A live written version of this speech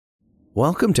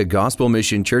Welcome to Gospel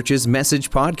Mission Church's Message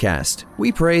Podcast.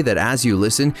 We pray that as you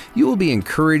listen, you will be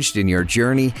encouraged in your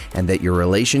journey and that your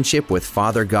relationship with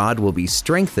Father God will be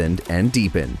strengthened and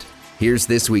deepened. Here's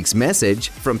this week's message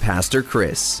from Pastor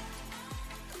Kris.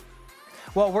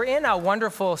 Well, we're in a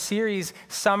wonderful series,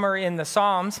 Summer in the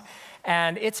Psalms,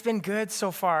 and it's been good so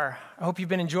far. I hope you've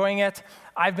been enjoying it.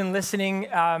 I've been listening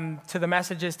to the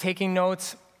messages, taking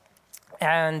notes,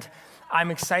 and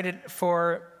I'm excited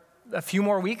for a few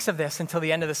more weeks of this until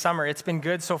the end of the summer. It's been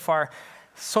good so far.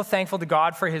 So thankful to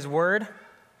God for His Word.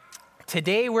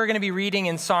 Today we're going to be reading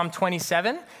in Psalm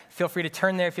 27. Feel free to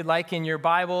turn there if you'd like in your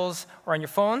Bibles or on your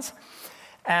phones.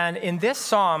 And in this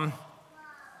psalm,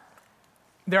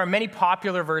 there are many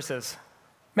popular verses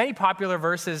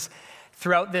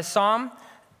throughout this psalm,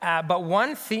 but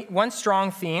one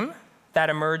strong theme that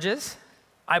emerges,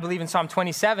 I believe in Psalm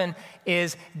 27,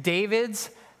 is David's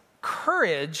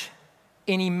courage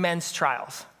in immense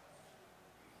trials.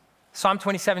 Psalm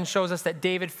 27 shows us that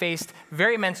David faced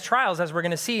very immense trials, as we're going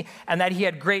to see, and that he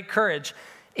had great courage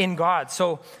in God.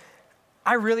 So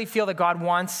I really feel that God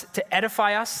wants to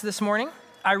edify us this morning.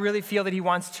 I really feel that He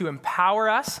wants to empower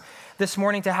us this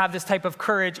morning to have this type of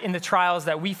courage in the trials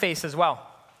that we face as well.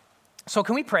 So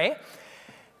can we pray?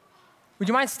 Would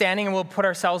you mind standing and we'll put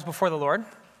ourselves before the Lord?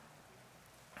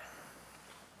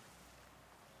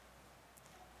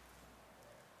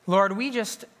 Lord, we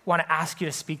just want to ask you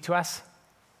to speak to us.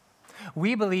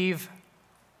 We believe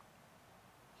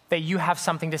that you have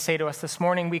something to say to us this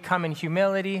morning. We come in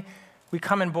humility. We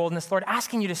come in boldness, Lord,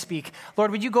 asking you to speak.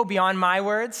 Lord, would you go beyond my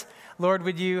words? Lord,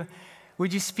 would you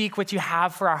speak what you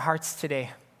have for our hearts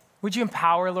today? Would you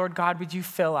empower, Lord God? Would you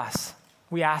fill us?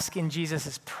 We ask in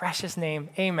Jesus' precious name.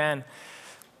 Amen.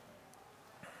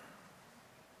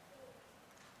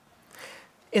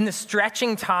 In the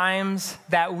stretching times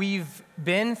that we've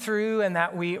been through and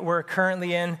that we're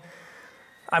currently in,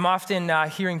 I'm often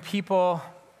hearing people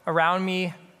around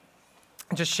me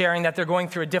just sharing that they're going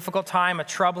through a difficult time, a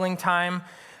troubling time.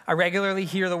 I regularly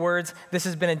hear the words, "This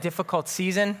has been a difficult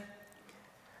season."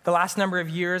 The last number of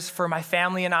years for my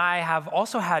family and I have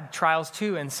also had trials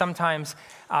too, and sometimes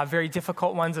very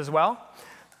difficult ones as well.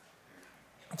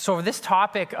 So this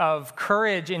topic of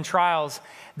courage in trials,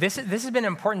 this has been an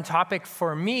important topic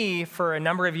for me for a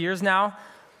number of years now.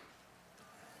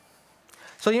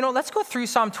 So, let's go through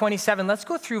Psalm 27. Let's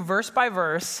go through verse by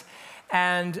verse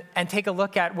and take a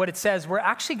look at what it says. We're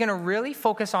actually going to really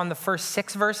focus on the first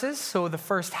 6 verses, so the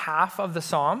first half of the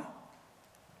psalm.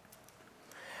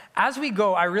 As we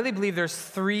go, I really believe there's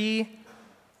 3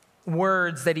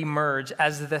 words that emerge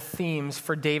as the themes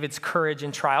for David's courage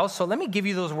in trials. So let me give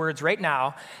you those words right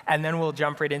now, and then we'll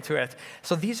jump right into it.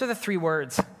 So these are the 3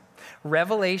 words: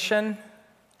 revelation,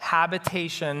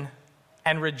 habitation,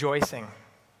 and rejoicing.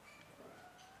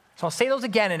 So I'll say those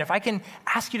again, and if I can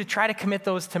ask you to try to commit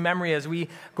those to memory as we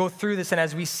go through this and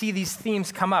as we see these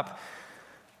themes come up: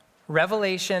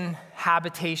 revelation,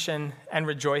 habitation, and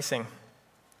rejoicing.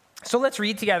 So let's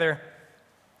read together,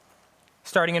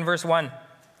 starting in verse 1.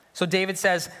 So David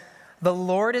says, "The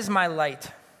Lord is my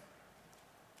light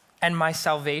and my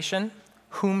salvation.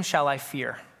 Whom shall I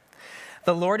fear?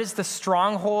 The Lord is the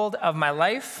stronghold of my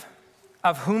life.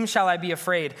 Of whom shall I be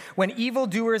afraid? When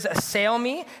evildoers assail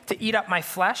me to eat up my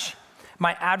flesh,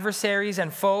 my adversaries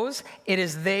and foes, it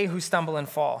is they who stumble and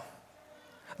fall.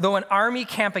 Though an army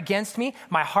camp against me,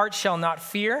 my heart shall not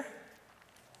fear.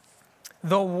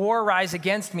 Though war rise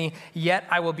against me, yet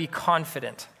I will be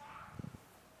confident."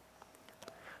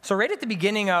 So right at the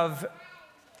beginning of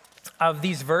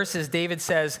these verses, David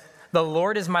says, "The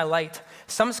Lord is my light."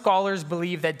 Some scholars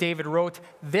believe that David wrote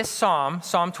this psalm,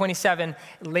 Psalm 27,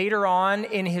 later on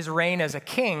in his reign as a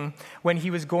king when he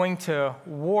was going to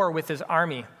war with his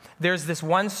army. There's this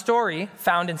one story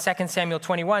found in 2 Samuel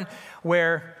 21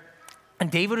 where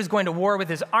David was going to war with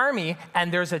his army,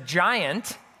 and there's a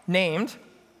giant named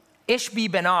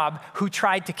Ishbi-Benob who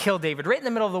tried to kill David right in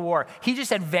the middle of the war. He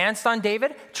just advanced on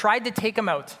David, tried to take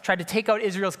out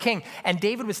Israel's king. And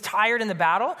David was tired in the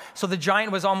battle, so the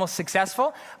giant was almost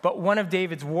successful. But one of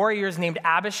David's warriors named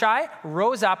Abishai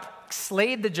rose up,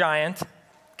 slayed the giant,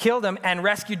 killed him, and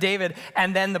rescued David.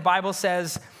 And then the Bible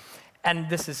says,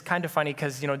 and this is kind of funny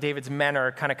because, David's men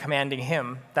are kind of commanding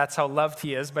him. That's how loved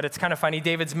he is, but it's kind of funny.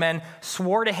 David's men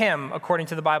swore to him, according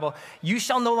to the Bible, "You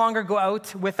shall no longer go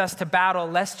out with us to battle,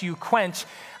 lest you quench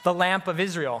the lamp of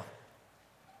Israel.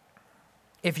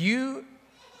 If you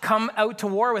come out to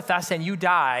war with us and you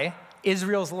die,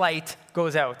 Israel's light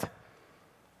goes out."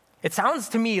 It sounds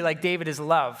to me like David is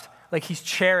loved, like he's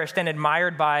cherished and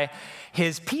admired by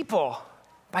his people,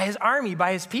 by his army,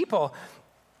 by his people.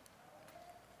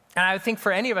 And I think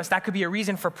for any of us, that could be a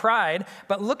reason for pride.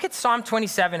 But look at Psalm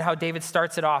 27, how David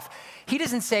starts it off. He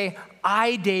doesn't say,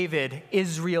 I, David,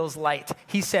 Israel's light.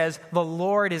 He says, the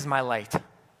Lord is my light.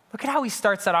 Look at how he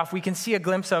starts that off. We can see a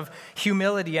glimpse of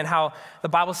humility and how the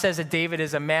Bible says that David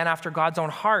is a man after God's own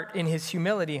heart in his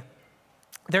humility.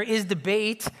 There is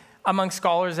debate among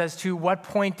scholars as to what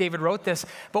point David wrote this,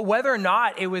 but whether or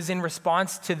not it was in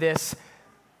response to this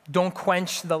don't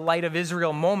quench the light of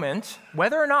Israel moment,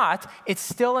 whether or not, it's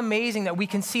still amazing that we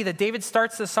can see that David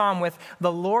starts the psalm with,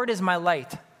 the Lord is my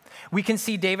light. We can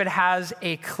see David has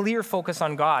a clear focus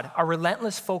on God, a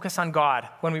relentless focus on God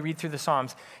when we read through the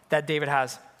Psalms that David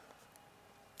has.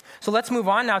 So let's move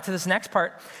on now to this next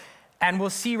part, and we'll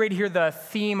see right here the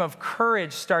theme of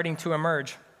courage starting to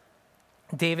emerge.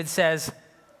 David says,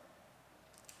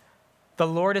 the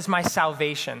Lord is my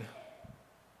salvation.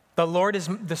 The Lord is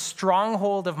the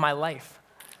stronghold of my life.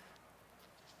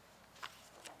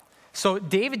 So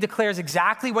David declares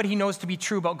exactly what he knows to be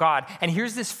true about God. And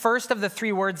here's this first of the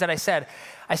three words that I said.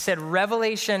 I said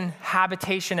revelation,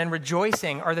 habitation, and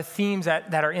rejoicing are the themes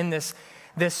that are in this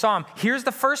psalm. Here's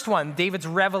the first one, David's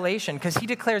revelation, because he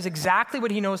declares exactly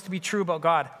what he knows to be true about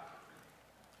God.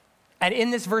 And in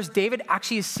this verse, David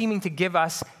actually is seeming to give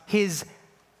us his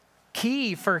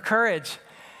key for courage.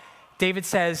 David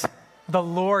says, the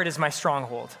Lord is my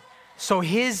stronghold. So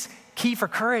his key for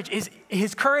courage is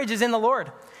in the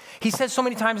Lord. He says so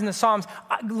many times in the Psalms,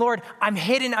 Lord, I'm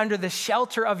hidden under the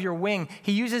shelter of your wing.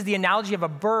 He uses the analogy of a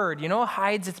bird,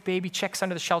 hides its baby chicks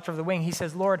under the shelter of the wing. He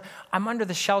says, Lord, I'm under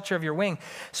the shelter of your wing.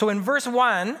 So in verse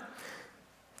 1,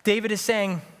 David is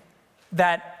saying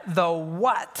that the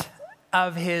what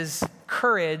of his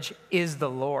courage is the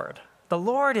Lord. The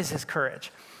Lord is his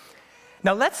courage.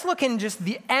 Now let's look in just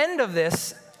the end of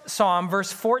this Psalm,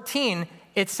 verse 14,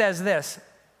 it says this,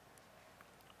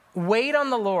 wait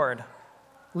on the Lord.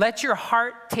 Let your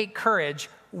heart take courage.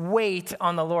 Wait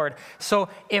on the Lord. So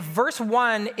if verse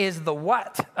 1 is the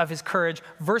what of his courage,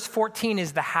 verse 14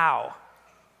 is the how.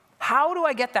 How do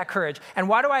I get that courage? And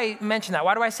why do I mention that?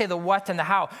 Why do I say the what and the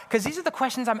how? Because these are the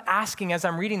questions I'm asking as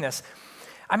I'm reading this.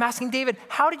 I'm asking David,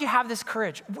 how did you have this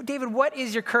courage? David, what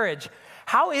is your courage?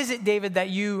 How is it, David, that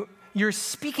you're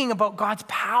speaking about God's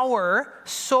power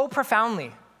so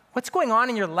profoundly? What's going on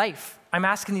in your life? I'm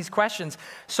asking these questions.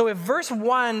 So if verse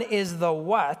 1 is the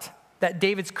what, that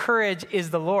David's courage is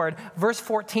the Lord, verse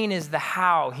 14 is the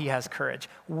how he has courage.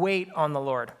 Wait on the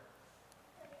Lord.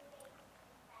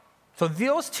 So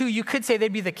those two, you could say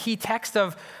they'd be the key text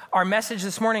of our message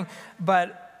this morning,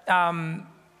 but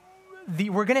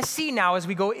we're going to see now as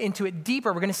we go into it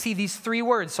deeper, we're going to see these three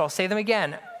words. So I'll say them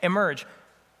again, emerge.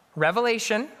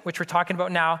 Revelation, which we're talking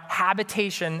about now,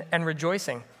 habitation, and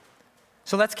rejoicing.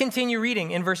 So let's continue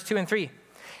reading in verse 2 and 3.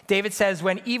 David says,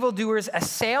 when evildoers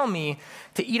assail me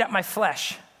to eat up my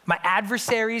flesh, my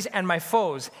adversaries and my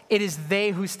foes, it is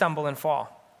they who stumble and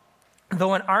fall.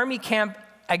 Though an army camp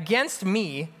against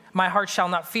me, my heart shall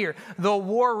not fear. Though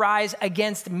war rise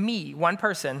against me, one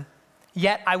person,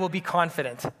 yet I will be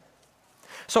confident.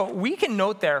 So we can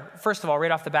note there, first of all,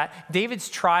 right off the bat, David's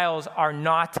trials are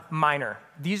not minor.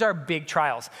 These are big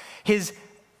trials. His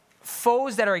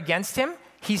foes that are against him,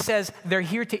 he says, they're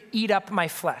here to eat up my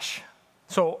flesh.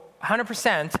 So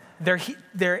 100%,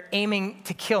 they're aiming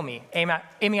to kill me,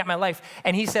 aiming at my life.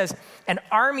 And he says, an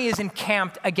army is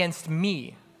encamped against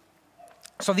me.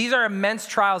 So these are immense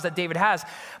trials that David has.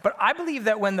 But I believe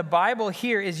that when the Bible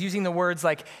here is using the words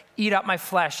like, eat up my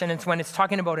flesh, and when it's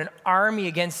talking about an army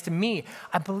against me,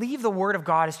 I believe the word of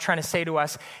God is trying to say to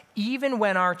us, even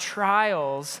when our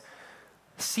trials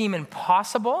seem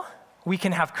impossible, we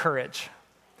can have courage.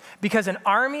 Because an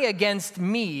army against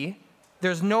me,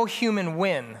 there's no human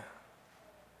win,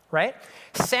 right?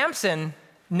 Samson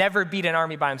never beat an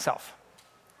army by himself.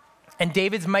 And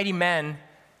David's mighty men,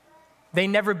 they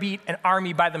never beat an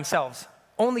army by themselves,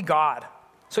 only God.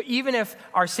 So even if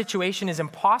our situation is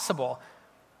impossible,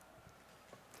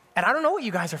 and I don't know what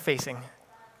you guys are facing.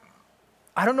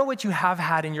 I don't know what you have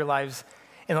had in your lives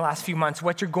in the last few months,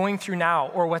 what you're going through now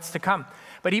or what's to come.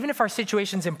 But even if our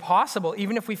situation's impossible,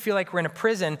 even if we feel like we're in a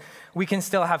prison, we can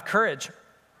still have courage.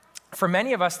 For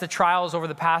many of us, the trials over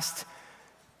the past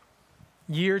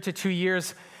year to 2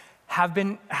 years have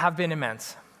been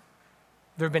immense.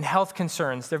 There have been health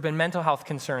concerns. There have been mental health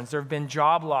concerns. There have been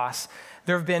job loss.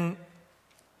 There's been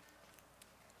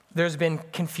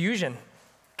confusion,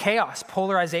 chaos,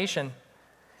 polarization.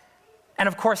 And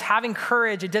of course, having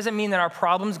courage, it doesn't mean that our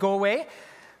problems go away.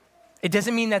 It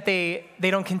doesn't mean that they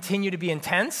don't continue to be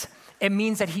intense. It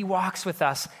means that he walks with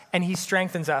us and he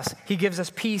strengthens us. He gives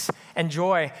us peace and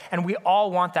joy. And we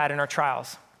all want that in our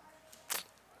trials.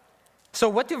 So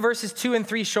what do verses 2 and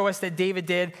 3 show us that David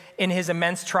did in his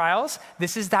immense trials?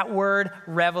 This is that word,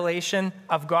 revelation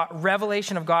of God.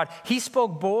 Revelation of God. He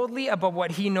spoke boldly about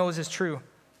what he knows is true.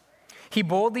 He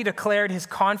boldly declared his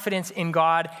confidence in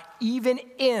God, even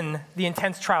in the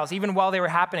intense trials, even while they were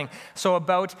happening. So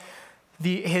about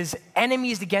his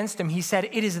enemies against him, he said,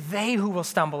 it is they who will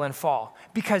stumble and fall.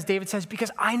 Because David says,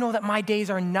 because I know that my days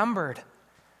are numbered.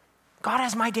 God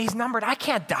has my days numbered. I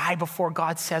can't die before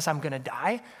God says I'm going to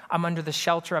die. I'm under the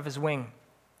shelter of his wing.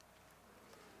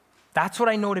 That's what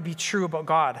I know to be true about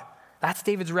God. That's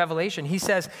David's revelation. He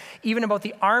says, even about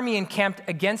the army encamped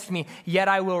against me, yet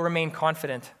I will remain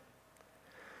confident.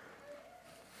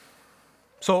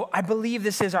 So I believe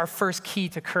this is our first key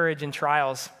to courage in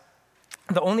trials.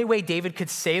 The only way David could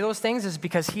say those things is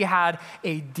because he had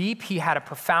a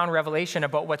profound revelation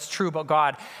about what's true about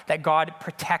God, that God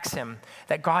protects him,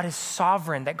 that God is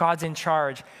sovereign, that God's in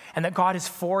charge, and that God is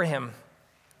for him.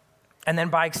 And then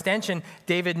by extension,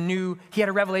 David knew he had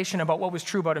a revelation about what was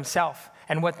true about himself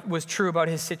and what was true about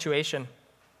his situation,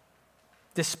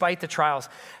 despite the trials.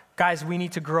 Guys, we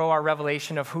need to grow our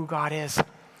revelation of who God is.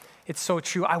 It's so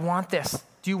true. I want this.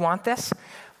 Do you want this?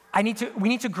 We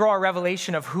need to grow our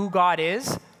revelation of who God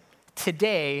is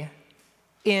today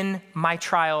in my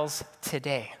trials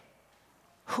today.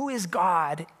 Who is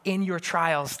God in your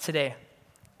trials today?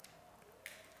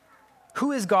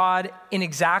 Who is God in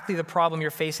exactly the problem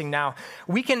you're facing now?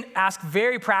 We can ask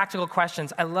very practical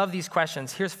questions. I love these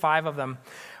questions. Here's 5 of them.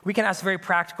 We can ask very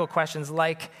practical questions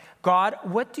like, God,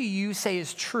 what do you say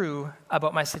is true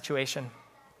about my situation?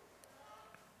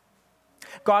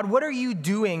 God, what are you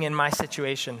doing in my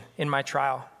situation, in my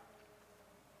trial?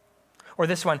 Or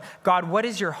this one, God, what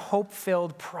is your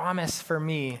hope-filled promise for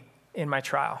me in my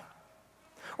trial?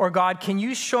 Or God, can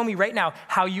you show me right now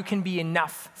how you can be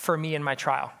enough for me in my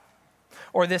trial?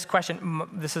 Or this question,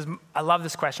 I love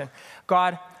this question.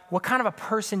 God, what kind of a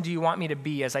person do you want me to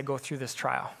be as I go through this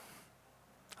trial?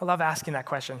 I love asking that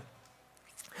question.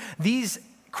 These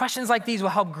questions like these will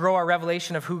help grow our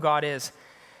revelation of who God is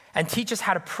and teach us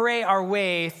how to pray our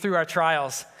way through our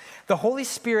trials. The Holy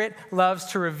Spirit loves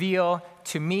to reveal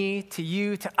to me, to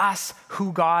you, to us,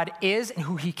 who God is and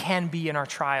who he can be in our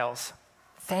trials.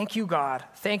 Thank you, God.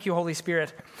 Thank you, Holy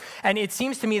Spirit. And it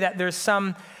seems to me that there's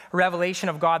some revelation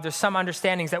of God, there's some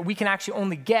understandings that we can actually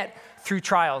only get through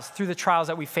trials, through the trials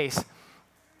that we face.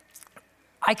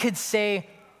 I could say,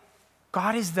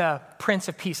 God is the Prince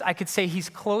of Peace. I could say he's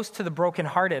close to the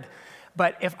brokenhearted.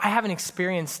 But if I haven't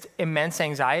experienced immense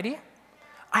anxiety,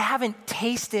 I haven't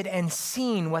tasted and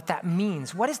seen what that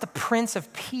means. What does the Prince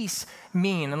of Peace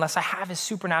mean unless I have his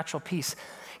supernatural peace?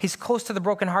 He's close to the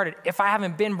brokenhearted. If I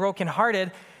haven't been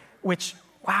brokenhearted, which,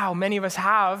 wow, many of us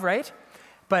have, right?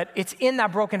 But it's in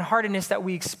that brokenheartedness that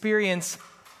we experience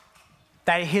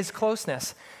that his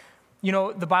closeness. You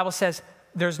know, the Bible says,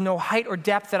 there's no height or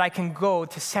depth that I can go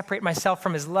to separate myself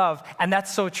from his love. And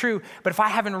that's so true. But if I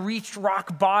haven't reached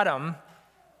rock bottom,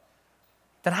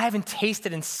 then I haven't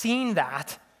tasted and seen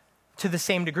that to the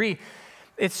same degree.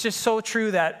 It's just so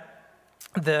true that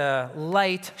the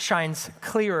light shines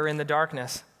clearer in the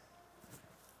darkness.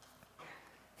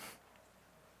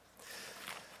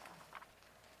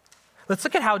 Let's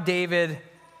look at how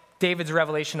David's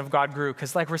revelation of God grew.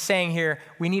 Because like we're saying here,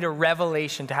 we need a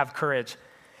revelation to have courage.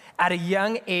 At a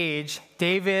young age,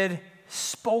 David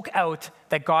spoke out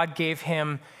that God gave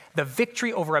him the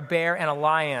victory over a bear and a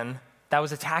lion that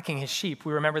was attacking his sheep.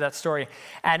 We remember that story.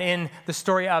 And in the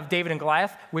story of David and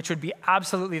Goliath, which would be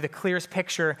absolutely the clearest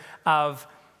picture of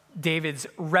David's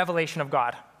revelation of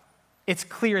God. It's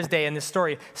clear as day in this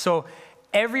story. So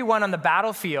everyone in the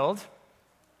battlefield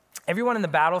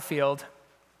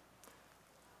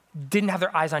didn't have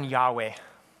their eyes on Yahweh.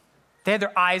 They had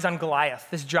their eyes on Goliath,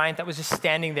 this giant that was just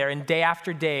standing there, and day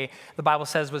after day, the Bible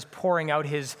says, was pouring out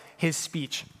his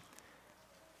speech.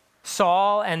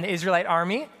 Saul and the Israelite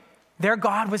army, their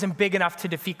God wasn't big enough to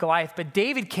defeat Goliath, but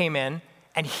David came in,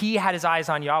 and he had his eyes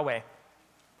on Yahweh.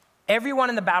 Everyone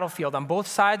in the battlefield, on both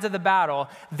sides of the battle,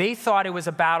 they thought it was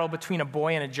a battle between a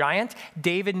boy and a giant.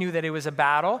 David knew that it was a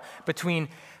battle between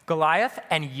Goliath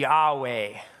and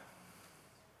Yahweh.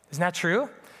 Isn't that true?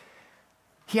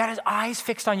 He had his eyes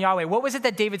fixed on Yahweh. What was it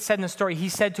that David said in the story? He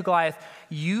said to Goliath,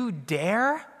 "You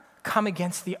dare come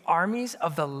against the armies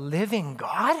of the living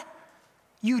God?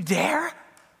 You dare?"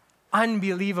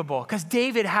 Unbelievable, because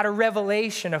David had a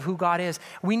revelation of who God is.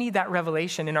 We need that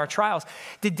revelation in our trials.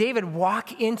 Did David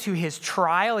walk into his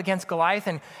trial against Goliath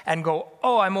and go,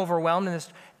 "Oh, I'm overwhelmed in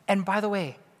this"? And by the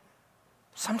way,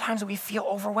 sometimes we feel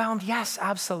overwhelmed. Yes,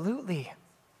 absolutely.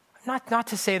 Not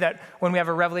to say that when we have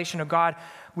a revelation of God,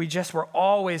 we're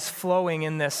always flowing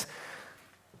in this,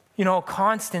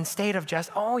 constant state of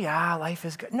just, oh yeah, life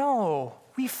is good. No,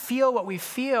 we feel what we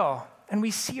feel and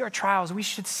we see our trials. We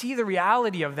should see the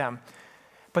reality of them.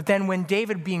 But then when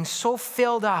David, being so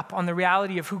filled up on the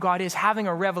reality of who God is, having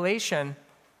a revelation,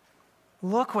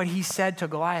 look what he said to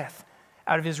Goliath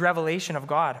out of his revelation of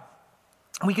God.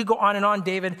 We could go on and on.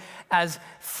 David, as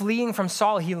fleeing from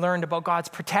Saul, he learned about God's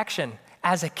protection.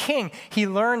 As a king, he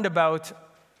learned about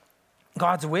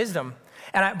God's wisdom.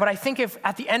 But I think if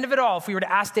at the end of it all, if we were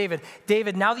to ask David,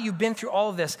 now that you've been through all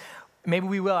of this, maybe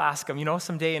we will ask him,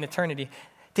 someday in eternity,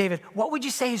 David, what would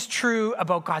you say is true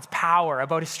about God's power,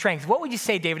 about his strength? What would you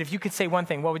say, David, if you could say one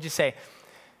thing, what would you say?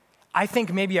 I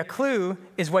think maybe a clue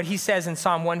is what he says in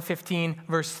Psalm 115,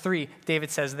 verse 3.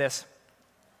 David says this: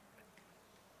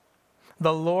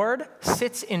 "The Lord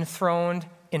sits enthroned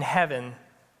in heaven,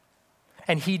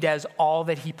 and he does all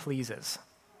that he pleases."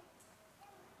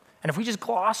 And if we just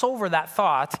gloss over that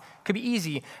thought, it could be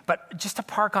easy, but just to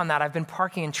park on that, I've been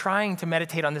parking and trying to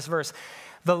meditate on this verse.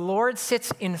 The Lord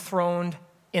sits enthroned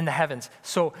in the heavens.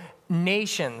 So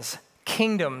nations,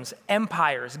 kingdoms,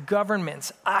 empires,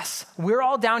 governments, us, we're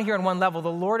all down here on one level.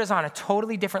 The Lord is on a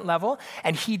totally different level,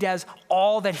 and he does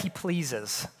all that he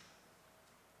pleases.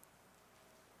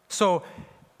 So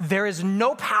there is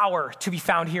no power to be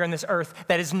found here on this earth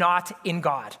that is not in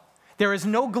God. There is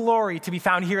no glory to be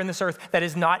found here on this earth that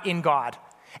is not in God.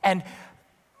 And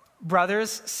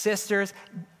brothers, sisters,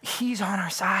 he's on our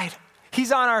side.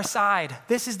 He's on our side.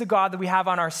 This is the God that we have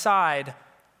on our side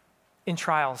in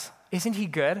trials. Isn't he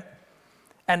good?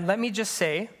 And let me just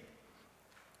say,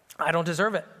 I don't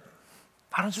deserve it.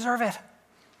 I don't deserve it.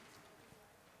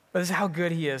 But this is how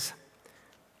good he is.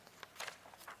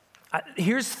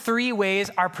 Here's 3 ways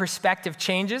our perspective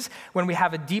changes when we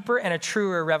have a deeper and a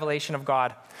truer revelation of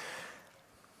God.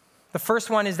 The first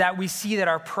one is that we see that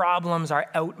our problems are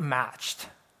outmatched.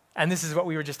 And this is what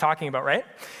we were just talking about, right?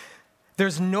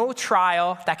 There's no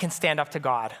trial that can stand up to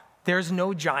God. There's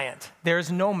no giant.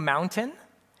 There's no mountain.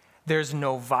 There's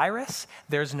no virus.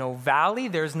 There's no valley.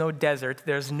 There's no desert.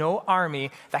 There's no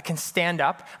army that can stand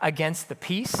up against the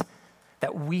peace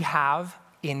that we have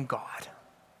in God.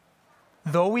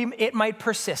 Though it might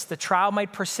persist, the trial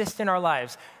might persist in our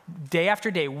lives, day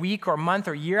after day, week or month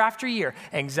or year after year,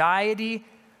 anxiety,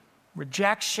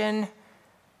 rejection,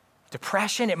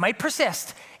 depression, it might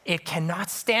persist. It cannot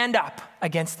stand up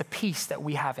against the peace that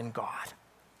we have in God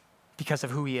because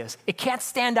of who he is. It can't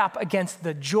stand up against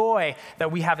the joy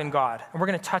that we have in God. And we're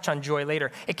going to touch on joy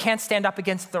later. It can't stand up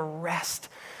against the rest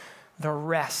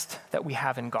that we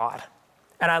have in God.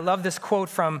 And I love this quote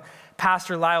from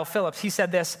Pastor Lyle Phillips. He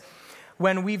said this: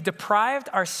 "When we've deprived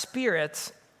our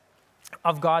spirits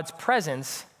of God's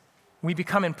presence, we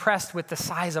become impressed with the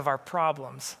size of our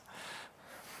problems."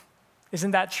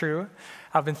 Isn't that true?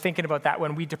 I've been thinking about that.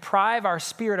 When we deprive our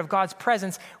spirit of God's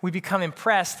presence, we become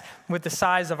impressed with the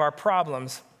size of our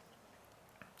problems.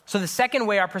 So the second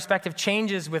way our perspective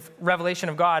changes with revelation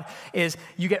of God is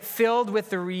you get filled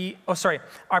with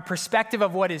our perspective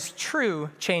of what is true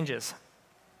changes.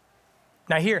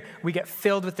 Now here, we get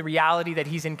filled with the reality that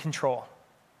he's in control.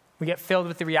 We get filled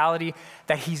with the reality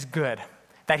that he's good,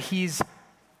 that he's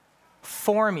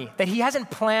for me, that he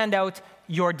hasn't planned out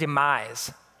your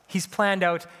demise. He's planned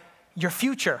out your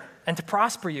future and to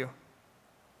prosper you.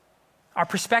 Our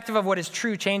perspective of what is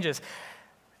true changes.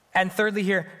 And thirdly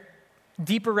here,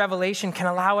 deeper revelation can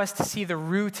allow us to see the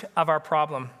root of our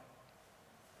problem.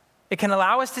 It can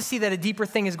allow us to see that a deeper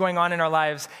thing is going on in our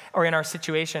lives or in our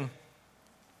situation.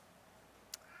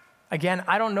 Again,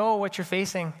 I don't know what you're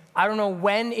facing. I don't know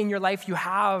when in your life you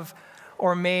have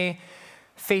or may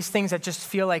face things that just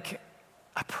feel like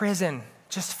a prison,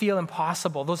 just feel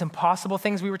impossible. Those impossible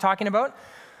things we were talking about.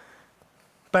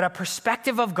 But a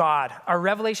perspective of God, a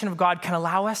revelation of God can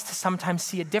allow us to sometimes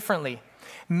see it differently.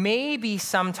 Maybe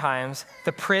sometimes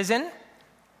the prison,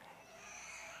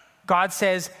 God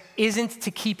says, isn't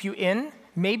to keep you in.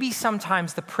 Maybe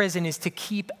sometimes the prison is to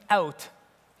keep out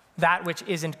that which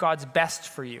isn't God's best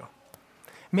for you.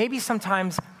 Maybe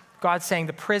sometimes God's saying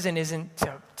the prison isn't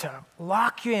to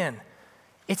lock you in.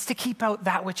 It's to keep out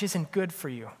that which isn't good for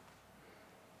you.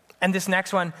 And this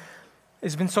next one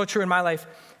has been so true in my life.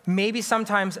 Maybe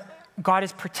sometimes God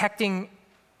is protecting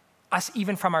us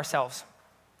even from ourselves.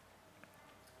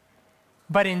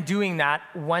 But in doing that,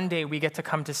 one day we get to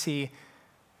come to see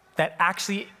that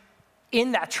actually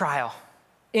in that trial,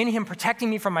 in him protecting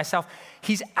me from myself,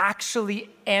 he's actually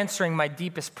answering my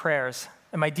deepest prayers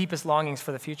and my deepest longings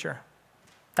for the future.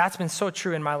 That's been so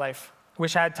true in my life.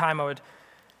 Wish I had time, I would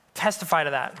testify to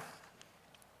that.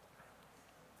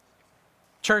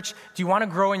 Church, do you want to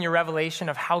grow in your revelation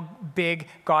of how big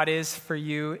God is for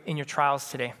you in your trials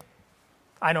today?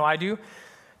 I know I do.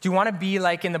 Do you want to be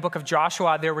like in the book of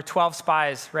Joshua? There were 12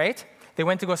 spies, right? They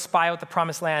went to go spy out the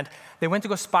promised land. They went to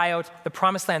go spy out the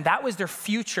promised land. That was their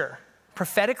future,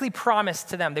 prophetically promised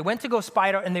to them. They went to go spy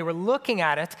it out, and they were looking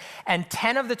at it, and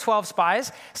 10 of the 12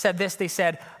 spies said this. They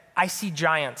said, I see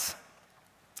giants.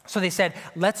 So they said,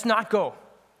 let's not go.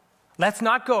 Let's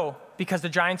not go because the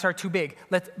giants are too big.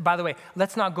 By the way,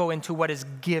 let's not go into what is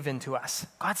given to us.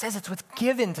 God says it's what's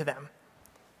given to them.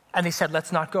 And they said,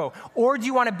 let's not go. Or do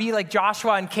you want to be like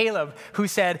Joshua and Caleb, who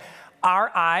said,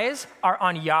 our eyes are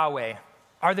on Yahweh.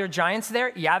 Are there giants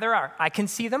there? Yeah, there are. I can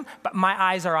see them, but my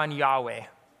eyes are on Yahweh.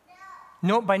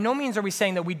 No, by no means are we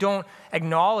saying that we don't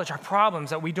acknowledge our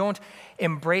problems, that we don't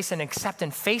embrace and accept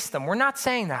and face them. We're not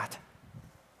saying that.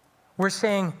 We're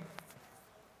saying,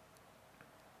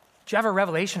 do you have a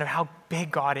revelation of how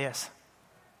big God is?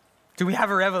 Do we have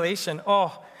a revelation?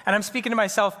 Oh, and I'm speaking to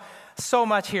myself so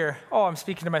much here. Oh, I'm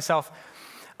speaking to myself.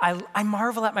 I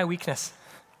marvel at my weakness. Do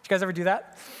you guys ever do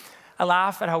that? I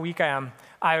laugh at how weak I am.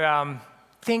 I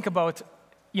think about,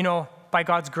 by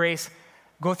God's grace,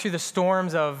 go through the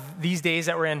storms of these days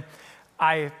that we're in.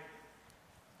 I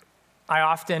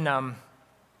often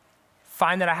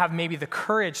find that I have maybe the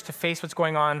courage to face what's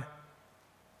going on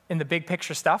in the big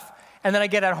picture stuff. And then I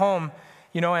get at home,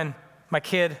 and my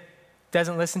kid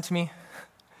doesn't listen to me.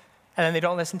 And then they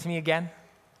don't listen to me again.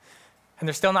 And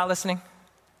they're still not listening.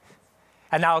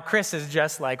 And now Kris is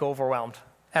just like overwhelmed.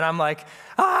 And I'm like,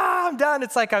 I'm done.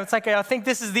 It's like I think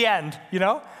this is the end,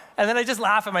 And then I just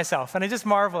laugh at myself and I just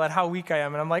marvel at how weak I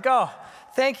am. And I'm like, oh,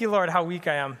 thank you, Lord, how weak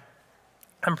I am.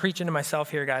 I'm preaching to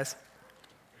myself here, guys.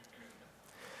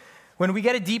 When we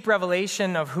get a deep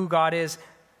revelation of who God is,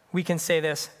 we can say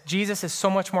this: Jesus is so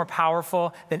much more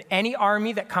powerful than any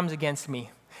army that comes against me,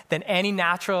 than any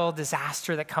natural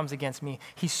disaster that comes against me.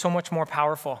 He's so much more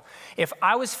powerful. If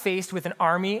I was faced with an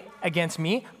army against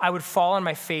me, I would fall on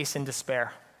my face in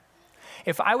despair.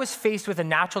 If I was faced with a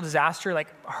natural disaster like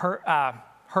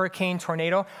hurricane,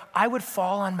 tornado, I would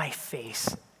fall on my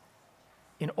face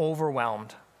in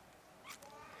overwhelmed.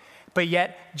 But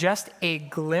yet, just a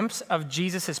glimpse of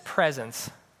Jesus' presence,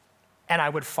 and I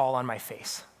would fall on my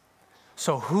face.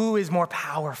 So who is more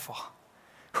powerful?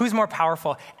 Who's more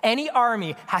powerful? Any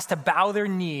army has to bow their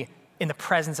knee in the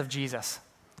presence of Jesus.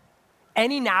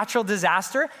 Any natural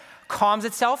disaster calms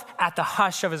itself at the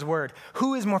hush of his word.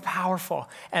 Who is more powerful?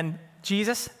 And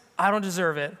Jesus, I don't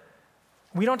deserve it.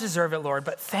 We don't deserve it, Lord,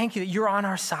 but thank you that you're on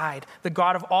our side, the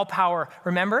God of all power.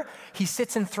 Remember, he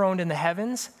sits enthroned in the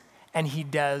heavens and he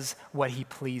does what he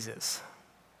pleases.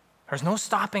 There's no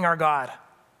stopping our God.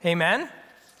 Amen?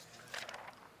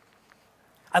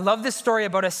 I love this story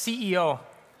about a CEO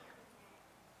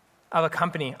of a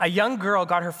company. A young girl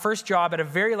got her first job at a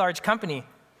very large company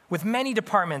with many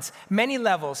departments, many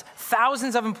levels,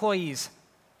 thousands of employees.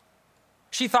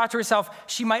 She thought to herself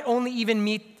she might only even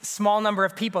meet a small number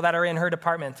of people that are in her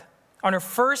department. On her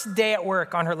first day at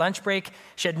work, on her lunch break,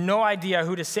 she had no idea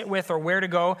who to sit with or where to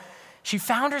go. She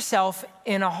found herself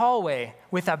in a hallway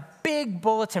with a big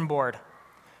bulletin board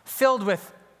filled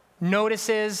with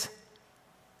notices,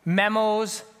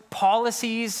 memos,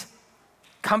 policies,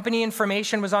 company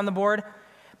information was on the board.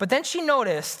 But then she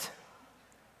noticed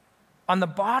on the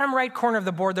bottom right corner of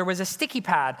the board, there was a sticky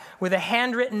pad with a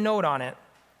handwritten note on it.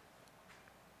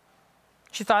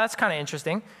 She thought, that's kind of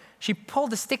interesting. She pulled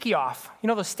the sticky off. You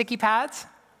know those sticky pads?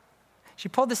 She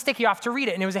pulled the sticky off to read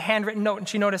it, and it was a handwritten note. And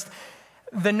she noticed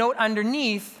the note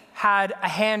underneath had a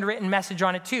handwritten message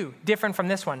on it too, different from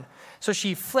this one. So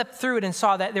she flipped through it and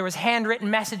saw that there was handwritten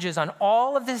messages on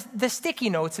all of the sticky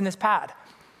notes in this pad.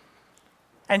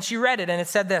 And she read it, and it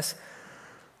said this: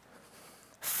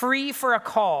 free for a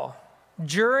call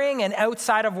during and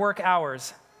outside of work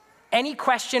hours. Any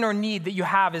question or need that you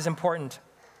have is important,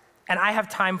 and I have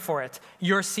time for it.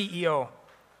 Your CEO.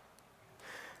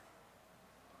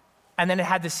 And then it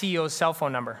had the CEO's cell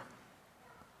phone number.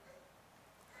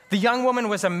 The young woman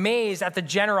was amazed at the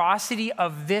generosity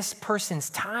of this person's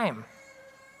time.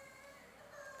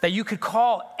 That you could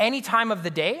call any time of the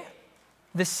day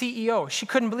the CEO. She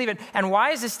couldn't believe it. And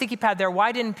why is the sticky pad there?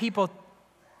 Why didn't people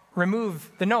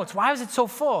remove the notes? Why was it so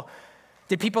full?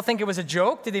 Did people think it was a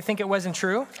joke? Did they think it wasn't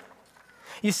true?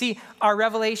 You see, our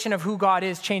revelation of who God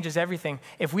is changes everything.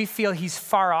 If we feel he's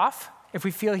far off, if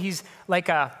we feel he's like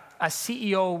a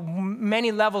CEO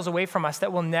many levels away from us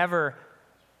that we'll never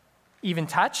even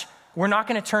touch, we're not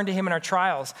going to turn to him in our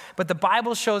trials. But the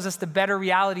Bible shows us the better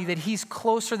reality that he's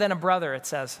closer than a brother, it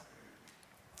says.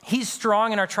 He's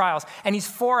strong in our trials, and he's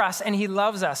for us, and he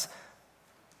loves us.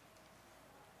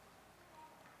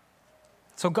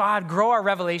 So God, grow our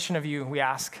revelation of you, we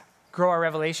ask. Grow our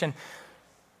revelation.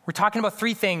 We're talking about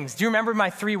three things. Do you remember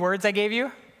my 3 words I gave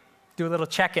you? do a little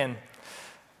check-in.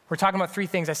 We're talking about three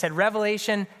things. I said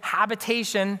revelation,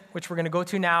 habitation, which we're going to go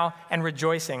to now, and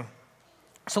rejoicing.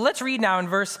 So let's read now in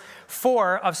verse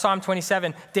 4 of Psalm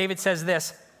 27. David says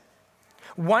this,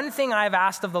 "One thing I have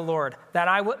asked of the Lord, that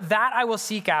I will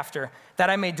seek after, that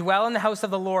I may dwell in the house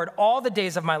of the Lord all the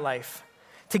days of my life,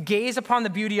 to gaze upon the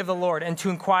beauty of the Lord and to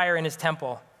inquire in his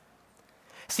temple."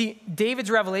 See,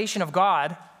 David's revelation of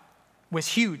God was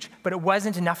huge, but it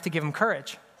wasn't enough to give him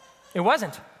courage. It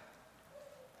wasn't.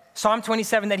 Psalm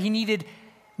 27, that he needed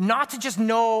not to just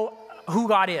know who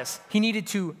God is. He needed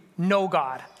to know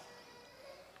God.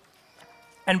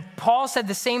 And Paul said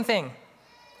the same thing.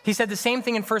 He said the same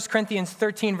thing in 1 Corinthians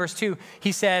 13, verse 2.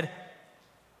 He said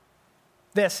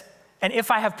this, "And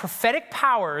if I have prophetic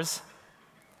powers,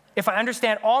 if I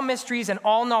understand all mysteries and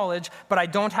all knowledge, but I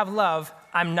don't have love,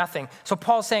 I'm nothing." So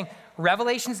Paul's saying,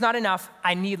 revelation's not enough.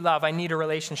 I need love. I need a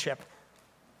relationship.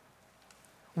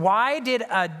 Why did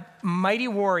a mighty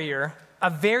warrior, a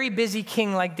very busy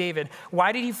king like David,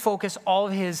 why did he focus all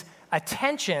of his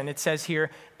attention, it says here,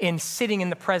 in sitting in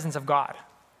the presence of God?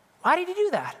 Why did he do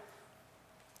that?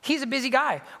 He's a busy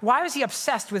guy. Why was he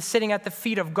obsessed with sitting at the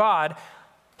feet of God?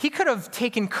 He could have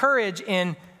taken courage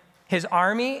in his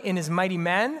army, in his mighty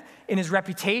men, in his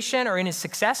reputation, or in his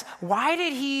success. Why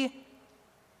did he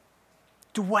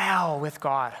dwell with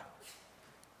God?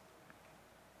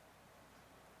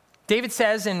 David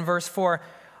says in verse 4,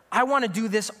 "I want to do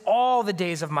this all the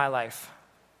days of my life."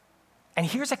 And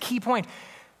here's a key point.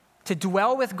 To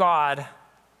dwell with God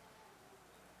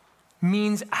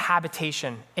means a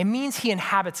habitation. It means he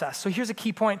inhabits us. So here's a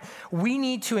key point. We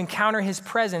need to encounter his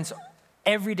presence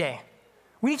every day.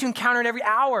 We need to encounter it every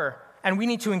hour, and we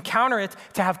need to encounter it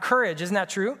to have courage. Isn't that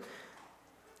true?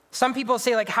 Some people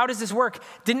say, like, how does this work?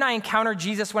 Didn't I encounter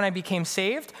Jesus when I became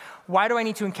saved? Why do I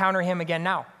need to encounter him again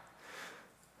now?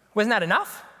 Wasn't that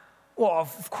enough? Well,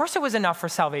 of course it was enough for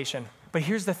salvation. But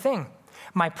here's the thing.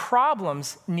 My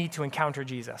problems need to encounter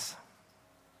Jesus.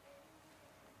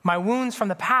 My wounds from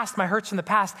the past, my hurts from the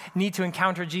past need to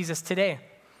encounter Jesus today.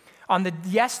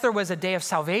 Yes, there was a day of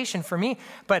salvation for me,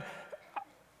 but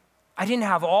I didn't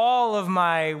have all of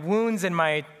my wounds and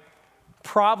my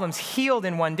problems healed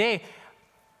in one day.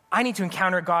 I need to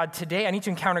encounter God today. I need to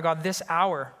encounter God this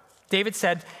hour. David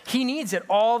said he needs it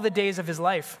all the days of his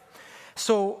life.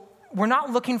 So we're not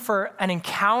looking for an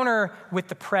encounter with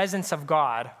the presence of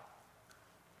God.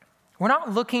 We're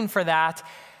not looking for that,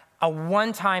 a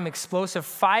one-time explosive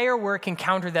firework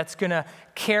encounter that's going to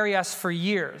carry us for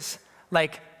years,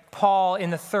 like Paul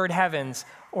in the third heavens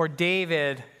or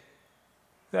David,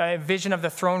 the vision of the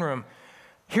throne room.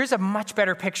 Here's a much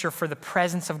better picture for the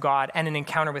presence of God and an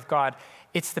encounter with God.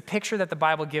 It's the picture that the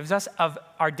Bible gives us of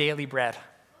our daily bread.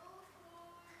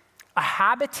 A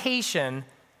habitation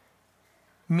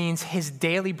means his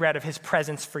daily bread of his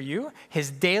presence for you,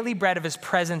 his daily bread of his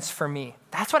presence for me.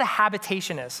 That's what a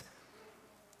habitation is.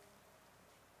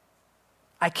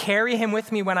 I carry him with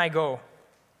me when I go.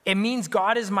 It means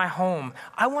God is my home.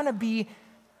 I want to be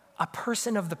a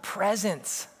person of the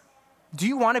presence. Do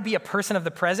you want to be a person of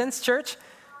the presence, church?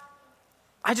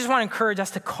 I just want to encourage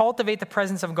us to cultivate the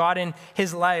presence of God in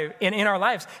his life, in our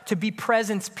lives, to be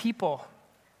presence people.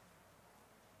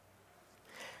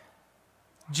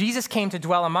 Jesus came to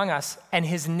dwell among us, and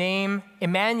his name,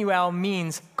 Emmanuel,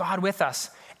 means God with us.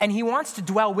 And he wants to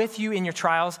dwell with you in your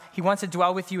trials. He wants to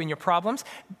dwell with you in your problems.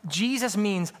 Jesus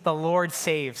means the Lord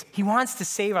saves. He wants to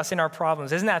save us in our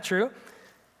problems. Isn't that true?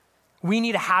 We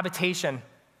need a habitation.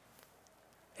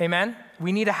 Amen?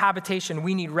 We need a habitation.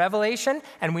 We need revelation,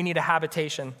 and we need a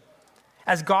habitation.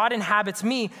 As God inhabits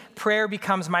me, prayer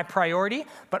becomes my priority.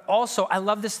 But also, I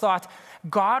love this thought,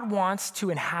 God wants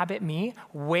to inhabit me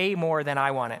way more than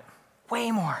I want it. Way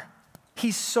more.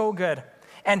 He's so good.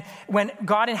 And when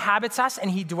God inhabits us and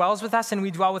he dwells with us and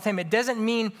we dwell with him, it doesn't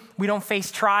mean we don't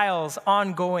face trials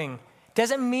ongoing. It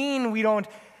doesn't mean we don't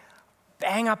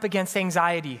bang up against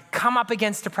anxiety, come up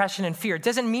against depression and fear. It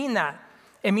doesn't mean that.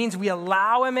 It means we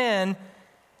allow him in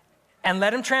and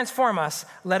let him transform us,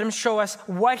 let him show us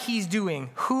what he's doing,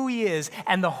 who he is,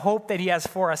 and the hope that he has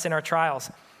for us in our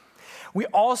trials. We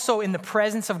also, in the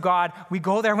presence of God, we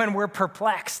go there when we're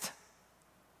perplexed.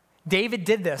 David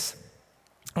did this.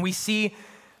 We see,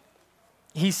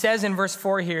 he says in verse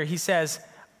 4 here, he says,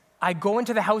 I go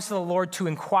into the house of the Lord to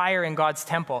inquire in God's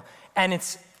temple. And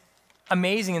it's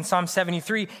amazing in Psalm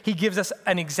 73, he gives us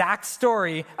an exact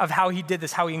story of how he did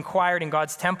this, how he inquired in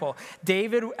God's temple.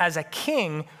 David, as a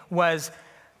king, was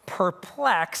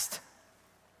perplexed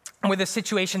with a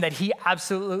situation that he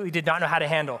absolutely did not know how to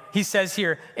handle. He says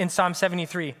here in Psalm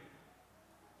 73,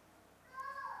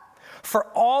 for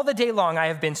all the day long I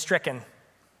have been stricken.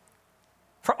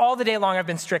 For all the day long I've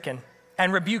been stricken.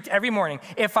 and rebuked every morning.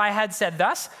 If I had said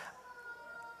thus,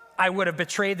 I would have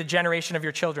betrayed the generation of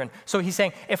your children. So he's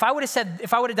saying, if I would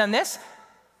have done this,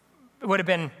 it would have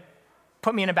been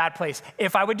put me in a bad place.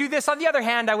 If I would do this, on the other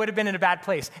hand, I would have been in a bad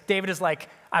place. David is like,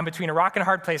 I'm between a rock and a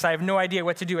hard place. I have no idea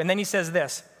what to do. And then he says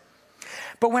this,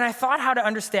 but when I thought how to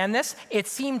understand this, it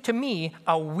seemed to me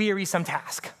a wearisome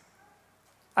task.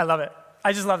 I love it.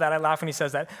 I just love that. I laugh when he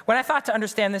says that. When I thought to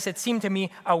understand this, it seemed to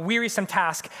me a wearisome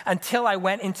task until I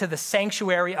went into the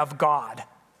sanctuary of God.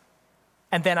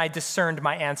 And then I discerned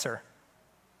my answer.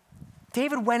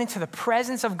 David went into the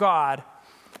presence of God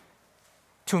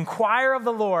to inquire of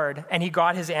the Lord, and he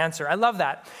got his answer. I love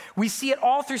that. We see it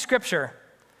all through Scripture.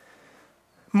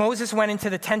 Moses went into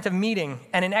the tent of meeting,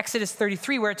 and in Exodus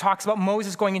 33, where it talks about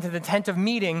Moses going into the tent of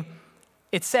meeting,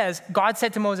 it says, God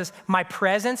said to Moses, my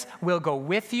presence will go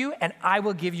with you, and I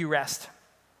will give you rest.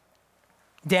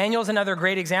 Daniel's another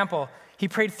great example. He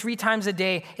prayed 3 times a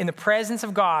day in the presence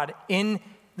of God, in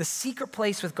the secret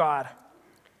place with God.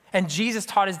 And Jesus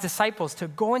taught his disciples to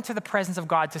go into the presence of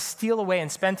God, to steal away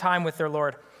and spend time with their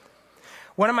Lord.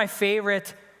 One of my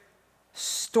favorite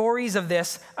stories of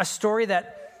this, a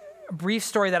brief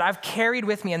story that I've carried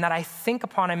with me and that I think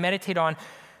upon, I meditate on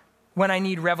when I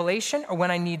need revelation or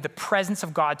when I need the presence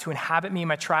of God to inhabit me in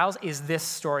my trials, is this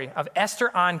story of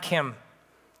Esther An Kim.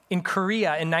 In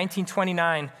Korea in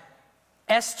 1929,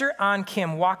 Esther An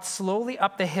Kim walked slowly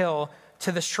up the hill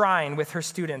to the shrine with her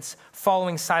students,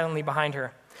 following silently behind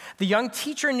her. The young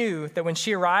teacher knew that when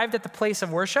she arrived at the place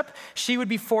of worship, she would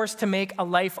be forced to make a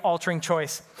life-altering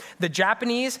choice. The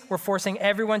Japanese were forcing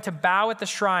everyone to bow at the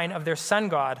shrine of their sun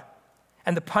god,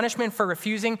 and the punishment for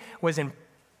refusing was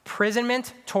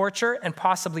imprisonment, torture, and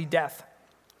possibly death.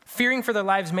 Fearing for their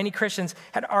lives, many Christians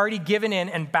had already given in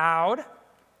and bowed,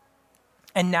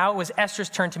 and now it was Esther's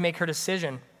turn to make her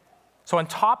decision. So on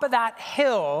top of that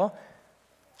hill,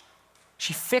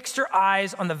 she fixed her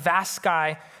eyes on the vast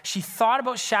sky. She thought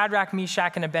about Shadrach,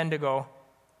 Meshach, and Abednego,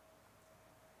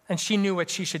 and she knew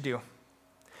what she should do.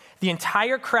 The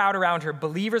entire crowd around her,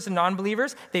 believers and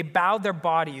non-believers, they bowed their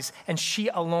bodies, and she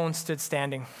alone stood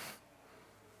standing.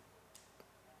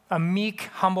 A meek,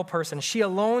 humble person. She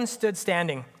alone stood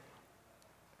standing.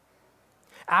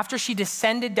 After she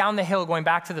descended down the hill, going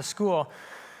back to the school,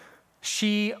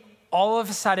 she all of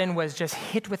a sudden was just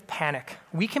hit with panic.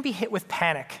 We can be hit with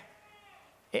panic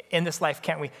in this life,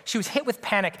 can't we? She was hit with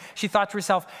panic. She thought to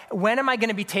herself, when am I going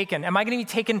to be taken? Am I going to be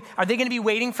taken? Are they going to be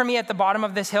waiting for me at the bottom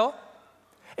of this hill?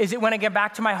 Is it when I get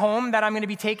back to my home that I'm going to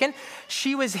be taken?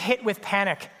 She was hit with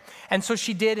panic. And so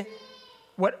she did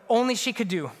what only she could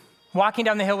do. Walking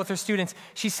down the hill with her students,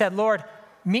 she said, Lord,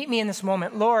 meet me in this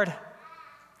moment. Lord,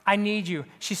 I need you.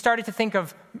 She started to think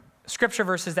of scripture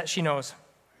verses that she knows.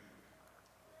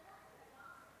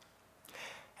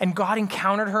 And God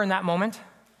encountered her in that moment.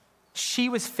 She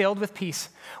was filled with peace.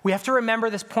 We have to remember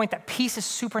this point that peace is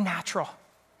supernatural.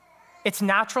 It's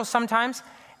natural sometimes.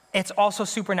 It's also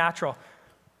supernatural.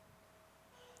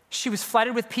 She was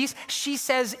flooded with peace. She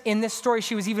says in this story,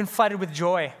 she was even flooded with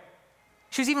joy.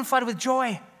 She was even flooded with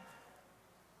joy.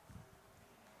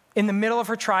 In the middle of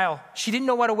her trial, she didn't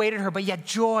know what awaited her, but yet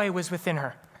joy was within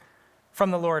her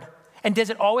from the Lord. And does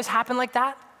it always happen like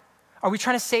that? Are we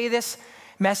trying to say this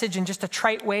message in just a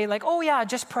trite way, like, oh yeah,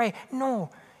 just pray? No.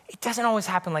 It doesn't always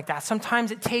happen like that.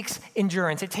 Sometimes it takes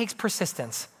endurance. It takes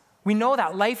persistence. We know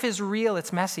that. Life is real.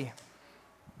 It's messy.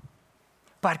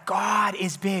 But God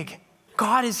is big.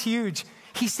 God is huge.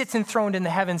 He sits enthroned in the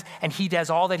heavens, and he does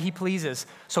all that he pleases.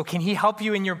 So can he help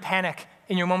you in your panic,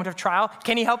 in your moment of trial?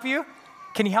 Can he help you?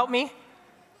 Can he help me?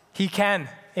 He can.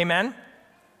 Amen?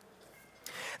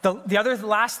 The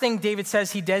last thing David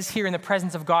says he does here in the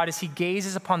presence of God is he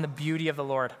gazes upon the beauty of the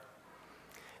Lord.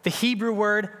 The Hebrew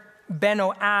word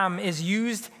Benoam is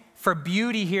used for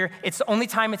beauty here. It's the only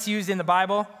time it's used in the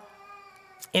Bible.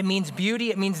 It means beauty.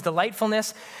 It means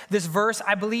delightfulness. This verse,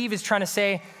 I believe, is trying to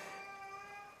say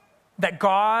that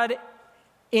God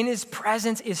in his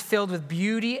presence is filled with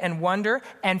beauty and wonder.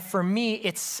 And for me,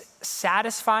 it's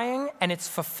satisfying and it's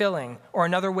fulfilling. Or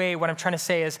another way, what I'm trying to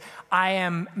say is I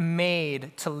am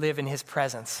made to live in his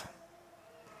presence.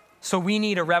 So we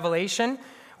need a revelation.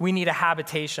 We need a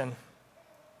habitation.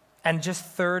 And just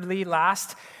thirdly,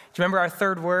 last, do you remember our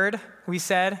third word we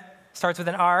said, starts with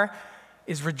an R,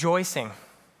 is rejoicing.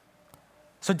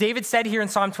 So David said here in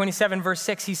Psalm 27, verse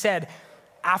 6, he said,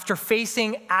 after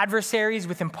facing adversaries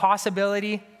with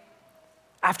impossibility,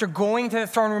 after going to the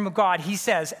throne room of God, he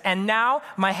says, and now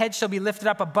my head shall be lifted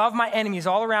up above my enemies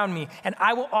all around me, and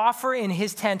I will offer in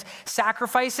his tent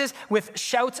sacrifices with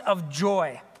shouts of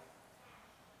joy.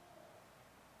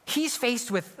 He's faced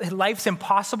with life's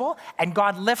impossible, and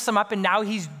God lifts him up, and now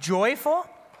he's joyful.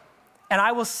 and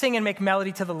I will sing and make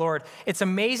melody to the Lord. It's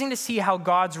amazing to see how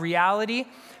God's reality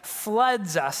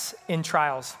floods us in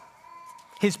trials.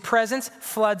 His presence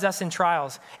floods us in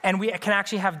trials, and we can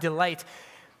actually have delight.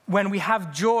 When we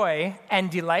have joy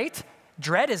and delight,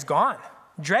 dread is gone.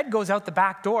 Dread goes out the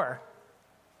back door.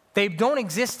 They don't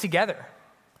exist together.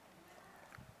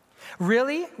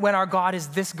 Really, when our God is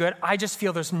this good, I just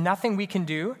feel there's nothing we can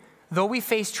do. Though we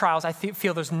face trials, I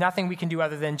feel there's nothing we can do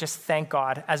other than just thank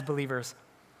God as believers.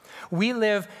 We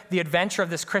live the adventure of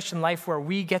this Christian life where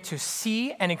we get to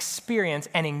see and experience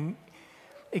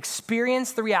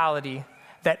the reality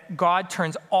that God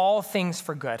turns all things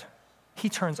for good. He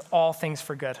turns all things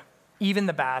for good, even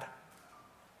the bad.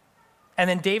 And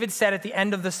then David said at the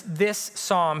end of this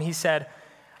psalm, he said,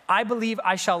 I believe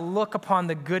I shall look upon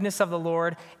the goodness of the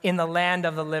Lord in the land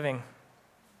of the living.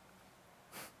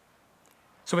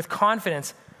 So with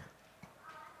confidence,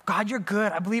 God, you're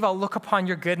good. I believe I'll look upon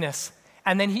your goodness.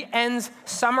 And then he ends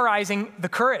summarizing the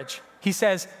courage. He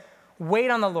says, wait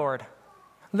on the Lord.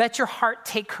 Let your heart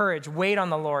take courage. Wait on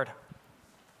the Lord.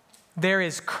 There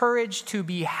is courage to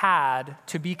be had,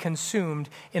 to be consumed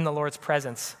in the Lord's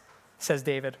presence, says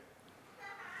David.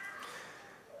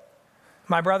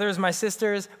 My brothers, my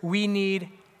sisters, we need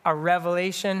a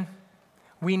revelation.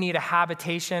 We need a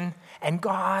habitation. And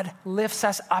God lifts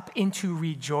us up into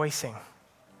rejoicing.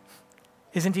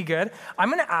 Isn't he good? I'm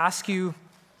going to ask you,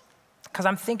 because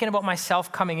I'm thinking about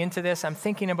myself coming into this. I'm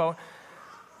thinking about,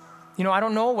 I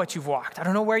don't know what you've walked. I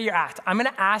don't know where you're at. I'm going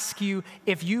to ask you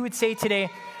if you would say today,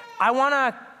 I want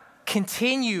to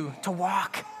continue to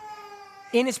walk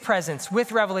in his presence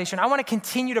with revelation. I want to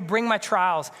continue to bring my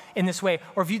trials in this way.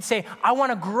 Or if you'd say, I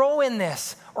want to grow in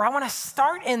this, or I want to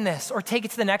start in this, or take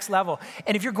it to the next level.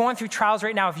 And if you're going through trials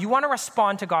right now, if you want to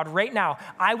respond to God right now,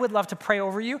 I would love to pray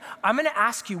over you. I'm going to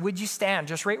ask you, would you stand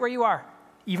just right where you are?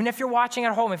 Even if you're watching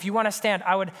at home, if you want to stand,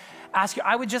 I would ask you,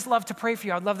 I would just love to pray for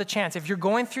you. I'd love the chance. If you're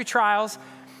going through trials,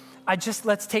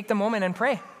 let's take the moment and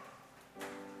pray.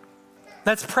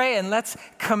 Let's pray and let's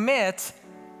commit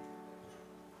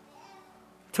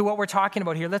to what we're talking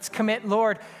about here. Let's commit,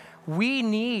 Lord, we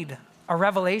need a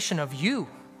revelation of you.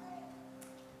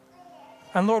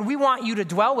 And Lord, we want you to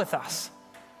dwell with us.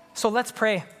 So let's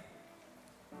pray.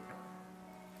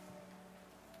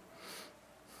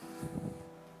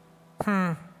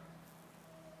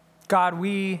 God,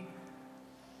 we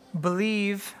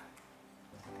believe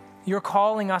you're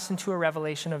calling us into a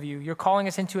revelation of you. You're calling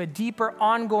us into a deeper,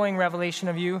 ongoing revelation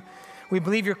of you. We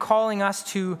believe you're calling us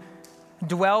to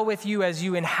dwell with you as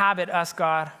you inhabit us,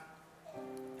 God.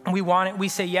 And we want it. We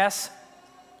say yes.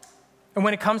 And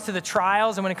when it comes to the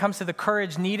trials and when it comes to the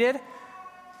courage needed,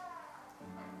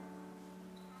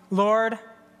 Lord,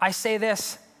 I say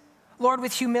this. Lord,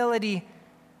 with humility,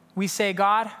 we say,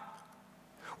 God,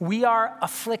 we are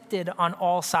afflicted on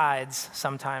all sides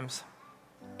sometimes.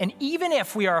 And even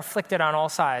if we are afflicted on all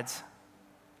sides,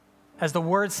 as the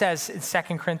word says in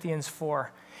 2 Corinthians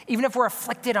 4, even if we're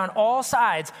afflicted on all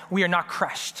sides, we are not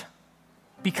crushed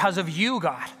because of you,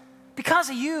 God, because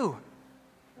of you.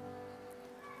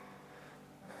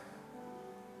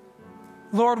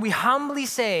 Lord, we humbly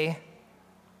say,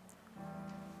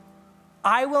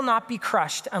 I will not be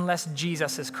crushed unless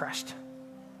Jesus is crushed.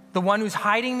 The one who's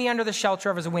hiding me under the shelter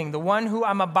of his wing, the one who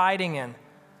I'm abiding in.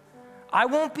 I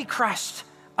won't be crushed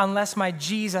unless my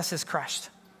Jesus is crushed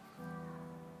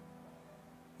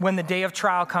when the day of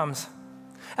trial comes.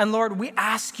 And Lord, we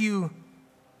ask you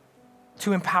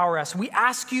to empower us. We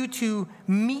ask you to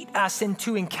meet us and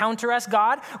to encounter us,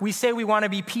 God. We say we want to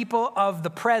be people of the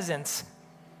presence.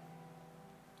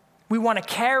 We want to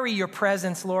carry your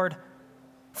presence, Lord,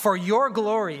 for your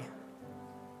glory.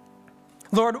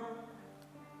 Lord,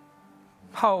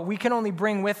 we can only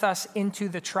bring with us into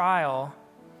the trial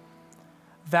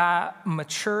that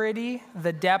maturity,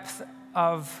 the depth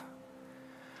of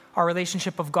our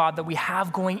relationship of God that we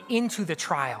have going into the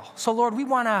trial. So Lord, we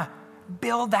want to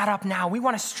build that up now. We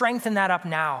want to strengthen that up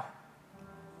now.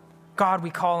 God, we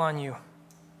call on you.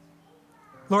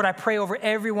 Lord, I pray over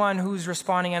everyone who's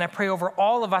responding, and I pray over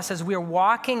all of us as we are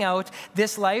walking out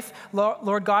this life,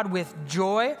 Lord God, with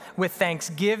joy, with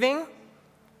thanksgiving,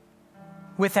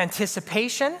 with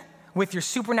anticipation, with your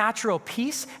supernatural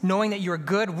peace, knowing that you're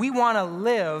good. We want to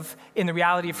live in the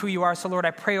reality of who you are. So Lord,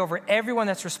 I pray over everyone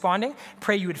that's responding.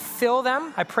 Pray you would fill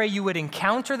them. I pray you would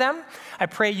encounter them. I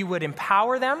pray you would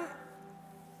empower them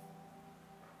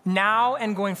now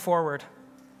and going forward.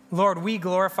 Lord, we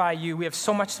glorify you. We have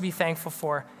so much to be thankful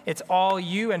for. It's all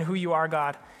you and who you are,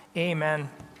 God. Amen.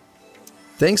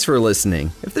 Thanks for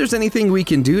listening. If there's anything we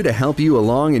can do to help you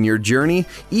along in your journey,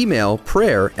 email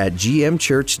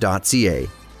prayer@gmchurch.ca.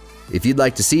 If you'd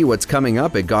like to see what's coming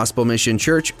up at Gospel Mission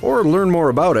Church or learn more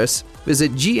about us,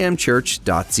 visit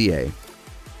gmchurch.ca.